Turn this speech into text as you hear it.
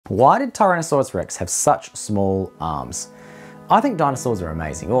Why did Tyrannosaurus rex have such small arms? I think dinosaurs are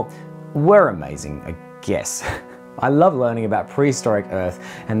amazing, or were amazing, I guess. I love learning about prehistoric Earth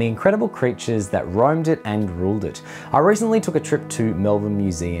and the incredible creatures that roamed it and ruled it. I recently took a trip to Melbourne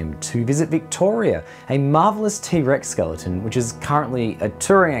Museum to visit Victoria, a marvellous T-Rex skeleton which is currently a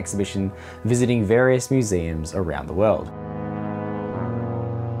touring exhibition visiting various museums around the world.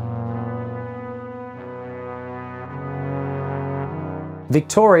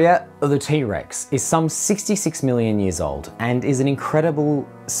 Victoria, the T-Rex, is some 66 million years old and is an incredible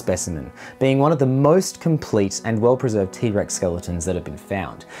specimen, being one of the most complete and well-preserved T-Rex skeletons that have been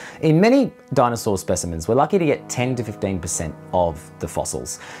found. In many dinosaur specimens, we're lucky to get 10 to 15% of the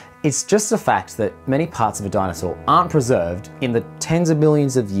fossils. It's just a fact that many parts of a dinosaur aren't preserved in the tens of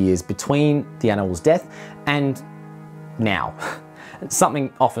millions of years between the animal's death and now.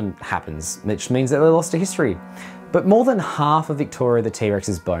 Something often happens, which means that they're lost to history. But more than half of Victoria the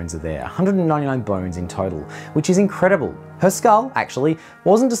T-Rex's bones are there, 199 bones in total, which is incredible. Her skull, actually,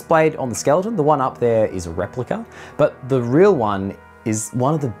 wasn't displayed on the skeleton. The one up there is a replica, but the real one is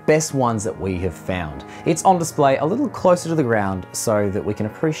one of the best ones that we have found. It's on display a little closer to the ground so that we can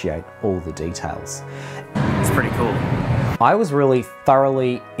appreciate all the details. It's pretty cool. I was really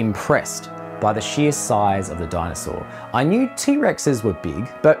thoroughly impressed by the sheer size of the dinosaur. I knew T-Rexes were big,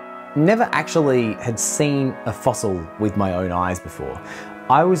 but never actually had seen a fossil with my own eyes before.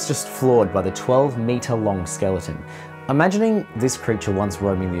 I was just floored by the 12-meter long skeleton. Imagining this creature once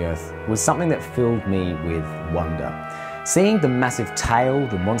roaming the earth was something that filled me with wonder. Seeing the massive tail,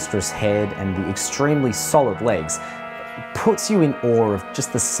 the monstrous head, and the extremely solid legs puts you in awe of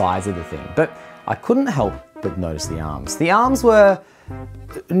just the size of the thing. But I couldn't help but notice the arms. The arms were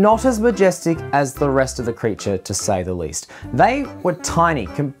not as majestic as the rest of the creature, to say the least. They were tiny,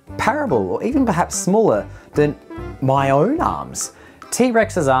 comparable, or even perhaps smaller than my own arms.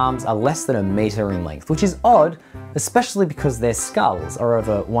 T-Rex's arms are less than a meter in length, which is odd, especially because their skulls are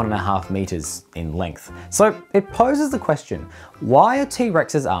over 1.5 meters in length. So it poses the question, why are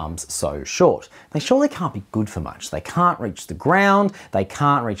T-Rex's arms so short? They surely can't be good for much. They can't reach the ground, they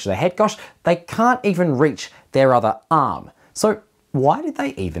can't reach their head, gosh, they can't even reach their other arm. So why did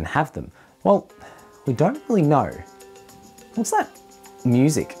they even have them? Well, we don't really know. What's that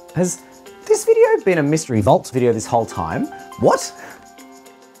music? Has this video been a Mystery Vaults video this whole time? What?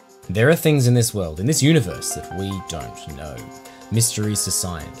 There are things in this world, in this universe, that we don't know. Mysteries to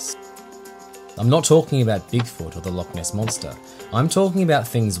science. I'm not talking about Bigfoot or the Loch Ness Monster. I'm talking about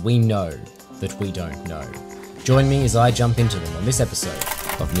things we know that we don't know. Join me as I jump into them on this episode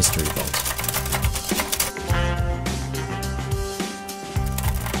of Mystery Vault.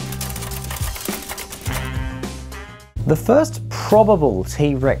 The first probable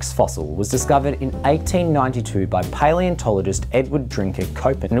T-Rex fossil was discovered in 1892 by paleontologist Edward Drinker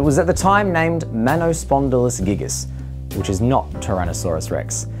Copen, and it was at the time named Manospondylus gigas, which is not Tyrannosaurus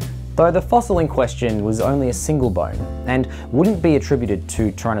rex, though the fossil in question was only a single bone and wouldn't be attributed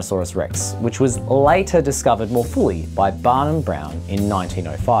to Tyrannosaurus rex, which was later discovered more fully by Barnum Brown in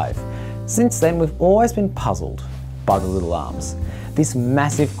 1905. Since then, we've always been puzzled by the little arms. This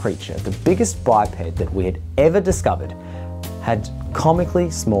massive creature, the biggest biped that we had ever discovered, had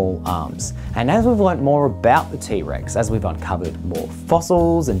comically small arms. And as we've learnt more about the T-Rex, as we've uncovered more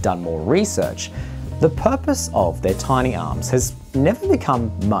fossils and done more research, the purpose of their tiny arms has never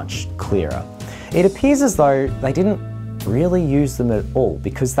become much clearer. It appears as though they didn't really use them at all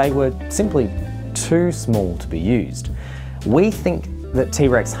because they were simply too small to be used. We think that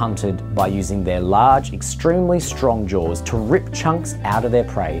T-Rex hunted by using their large, extremely strong jaws to rip chunks out of their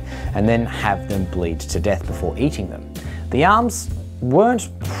prey and then have them bleed to death before eating them. The arms weren't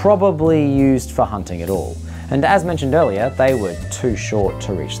probably used for hunting at all. And as mentioned earlier, they were too short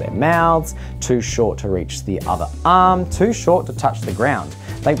to reach their mouths, too short to reach the other arm, too short to touch the ground.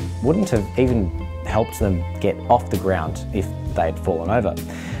 They wouldn't have even helped them get off the ground if they'd fallen over.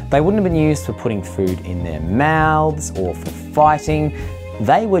 They wouldn't have been used for putting food in their mouths or for fighting.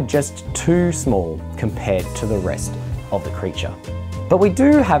 They were just too small compared to the rest of the creature. But we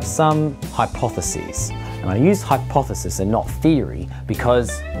do have some hypotheses. And I use hypothesis and not theory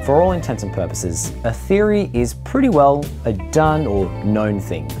because, for all intents and purposes, a theory is pretty well a done or known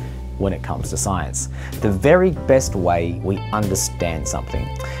thing when it comes to science. The very best way we understand something.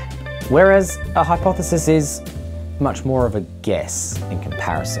 Whereas a hypothesis is much more of a guess in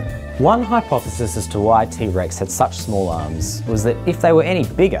comparison. One hypothesis as to why T-Rex had such small arms was that if they were any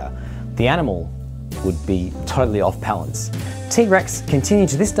bigger, the animal would be totally off balance. T-Rex continue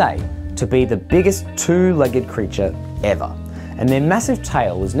to this day to be the biggest two-legged creature ever, and their massive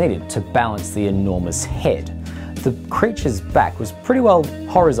tail was needed to balance the enormous head. the creature's back was pretty well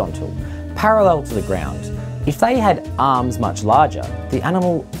horizontal, parallel to the ground. If they had arms much larger, the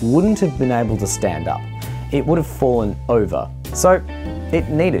animal wouldn't have been able to stand up. It would have fallen over, so it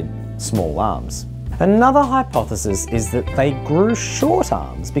needed small arms. Another hypothesis is that they grew short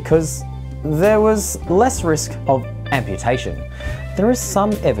arms because there was less risk of amputation. There is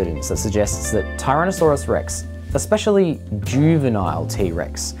some evidence that suggests that Tyrannosaurus rex, especially juvenile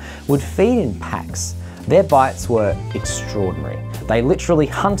T-Rex, would feed in packs. Their bites were extraordinary. They literally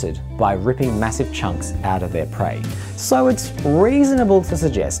hunted by ripping massive chunks out of their prey. So it's reasonable to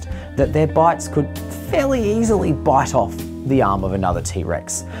suggest that their bites could fairly easily bite off the arm of another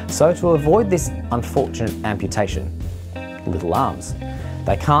T-Rex. So to avoid this unfortunate amputation, little arms.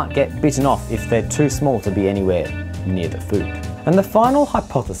 They can't get bitten off if they're too small to be anywhere near the food. And the final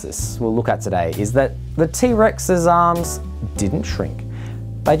hypothesis we'll look at today is that the T-Rex's arms didn't shrink.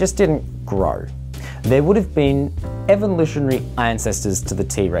 They just didn't grow. There would have been evolutionary ancestors to the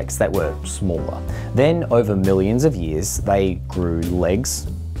T-Rex that were smaller. Then, over millions of years, they grew legs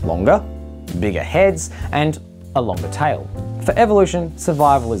longer, bigger heads, and a longer tail. For evolution,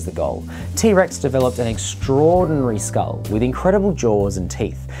 survival is the goal. T-Rex developed an extraordinary skull with incredible jaws and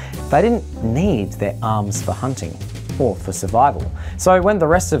teeth. They didn't need their arms for hunting or for survival. So when the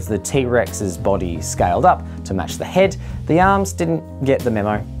rest of the T-Rex's body scaled up to match the head, the arms didn't get the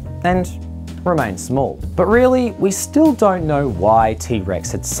memo and remained small. But really, we still don't know why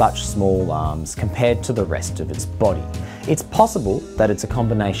T-Rex had such small arms compared to the rest of its body. It's possible that it's a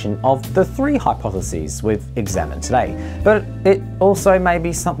combination of the three hypotheses we've examined today, but it also may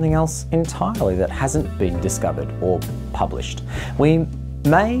be something else entirely that hasn't been discovered or published. We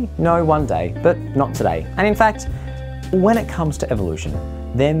may know one day, but not today. And in fact, when it comes to evolution,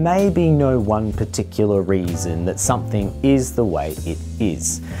 there may be no one particular reason that something is the way it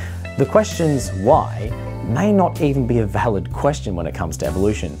is. The questions why may not even be a valid question when it comes to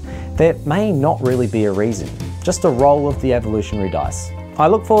evolution. There may not really be a reason, just a roll of the evolutionary dice. I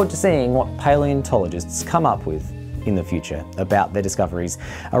look forward to seeing what paleontologists come up with in the future about their discoveries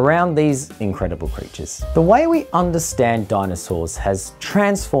around these incredible creatures. The way we understand dinosaurs has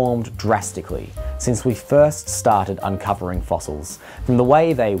transformed drastically since we first started uncovering fossils, from the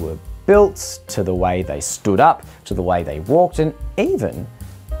way they were built, to the way they stood up, to the way they walked, and even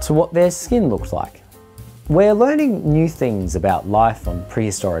to what their skin looked like. We're learning new things about life on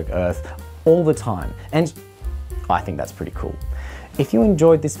prehistoric Earth all the time, and I think that's pretty cool. If you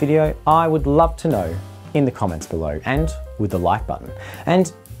enjoyed this video, I would love to know in the comments below and with the like button.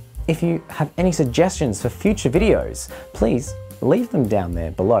 And if you have any suggestions for future videos, please leave them down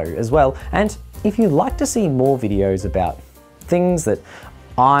there below as well. And if you'd like to see more videos about things that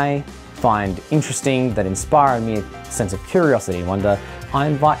I find interesting, that inspire me a sense of curiosity and wonder, I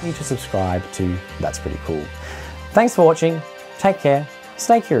invite you to subscribe to That's Pretty Cool. Thanks for watching, take care,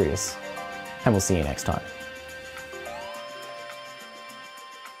 stay curious, and we'll see you next time.